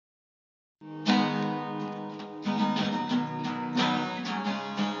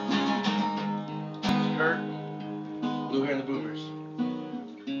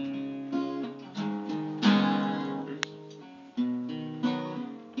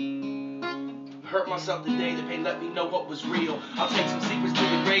Hurt myself today, the pain let me know what was real. I'll take some secrets to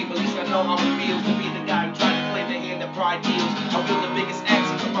the grave, at least I know how it feels to be the guy who tried to play the hand that pride deals. I wield the biggest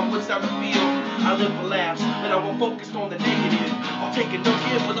axe and put my woods out the field. I live for laughs, but I won't focus on the negative. I'll take it, no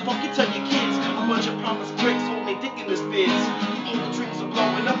give, what the fuck you tell your kids? A bunch of promised bricks hold me dick in this biz. All the dreams are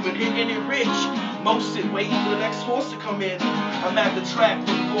blowing up and hitting it rich. Most sit waiting for the next horse to come in. I'm at the track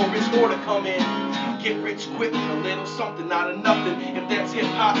looking for a rich door to come in. Get rich quick, a little something out of nothing. If that's hip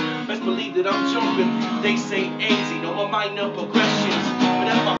hop, best believe that I'm jumping. They say easy, no more minor progressions, but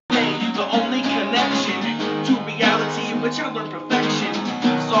that's my pain, the only connection to reality in which I learn perfection.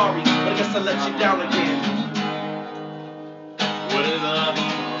 Sorry, but I guess I let you down again. What have I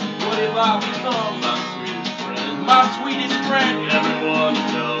become? What have I become? My sweetest friend. My sweetest friend. Everyone I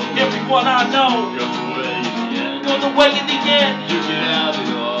know. Everyone I know. Goes away in the end. Goes away in the end. You can have it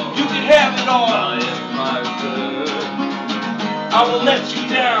all. You can have it all. I am my bird. I will let you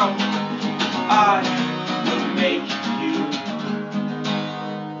down. I will make you.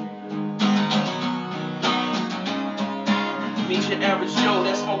 Meet your average Joe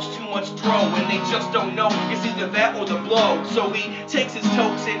that smokes too much throw, and they just don't know it's either that or the blow. So he takes his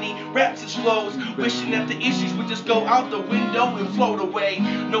totes and he raps his flows, wishing that the issues would just go out the window and float away.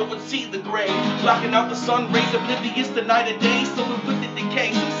 No one see the gray, blocking out the sun rays, oblivious the night and day, still inflicted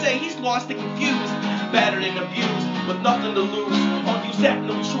decay. Some say he's lost and confused, battered and abused, with nothing to lose. All you that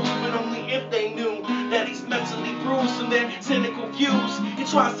know truth, but only if they knew that he's mentally bruised from their cynical views. He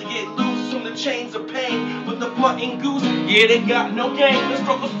tries to get loose from the chains of pain, but the blunt and goose, yeah, they got no game. The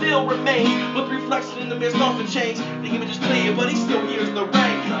struggle still remains, with reflection in the mirror nothing changed. The image is clear, but he still hears the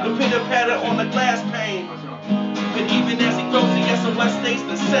rain, the pitter patter on the glass pane. But even as he grows, the SOS stays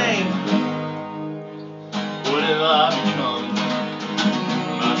the same. What have I become?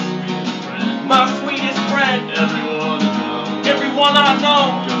 My sweetest friend. My sweetest friend. Everyone I know. Everyone I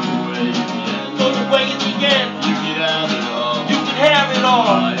know. Goes away in the end. Goes away in the end. You can have it all. You can have it all.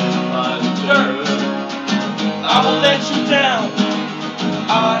 I am my bird. I will let you down.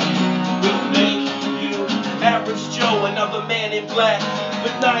 I will make you. Average Joe, another man in black,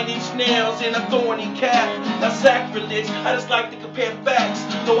 with 9-inch nails and a thorny cap. That's sacrilege, I just like to compare facts.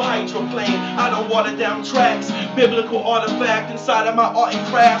 No hydroplane, I don't water down tracks. Biblical artifact inside of my art and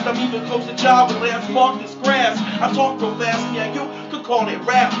craft. I'm even close to job with last mark this grass. I talk real fast, yeah, you could call it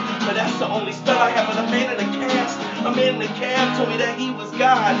rap, but that's the only spell I have on a man in the cast. A man in the cab told me that he was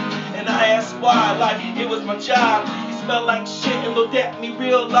God, and I asked why, like it was my job. He smelled like shit and looked at me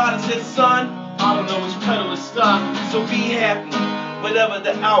real loud and said, son, I don't know which pedal to stop, so be happy, whatever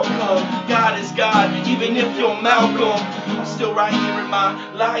the outcome. God is God, even if you're Malcolm. I'm still right here in my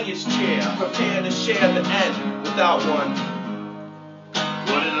lion's chair, prepared to share the end without one.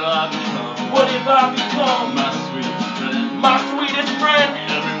 What have I become? What have I become? My sweetest friend. My sweetest friend.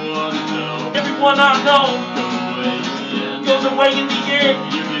 Everyone I know. Everyone I know. Goes away in the end. Goes away in the end.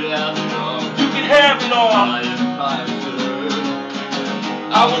 You can have it all. You can have it all. I am my bird.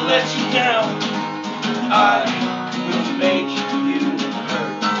 I will let you down. I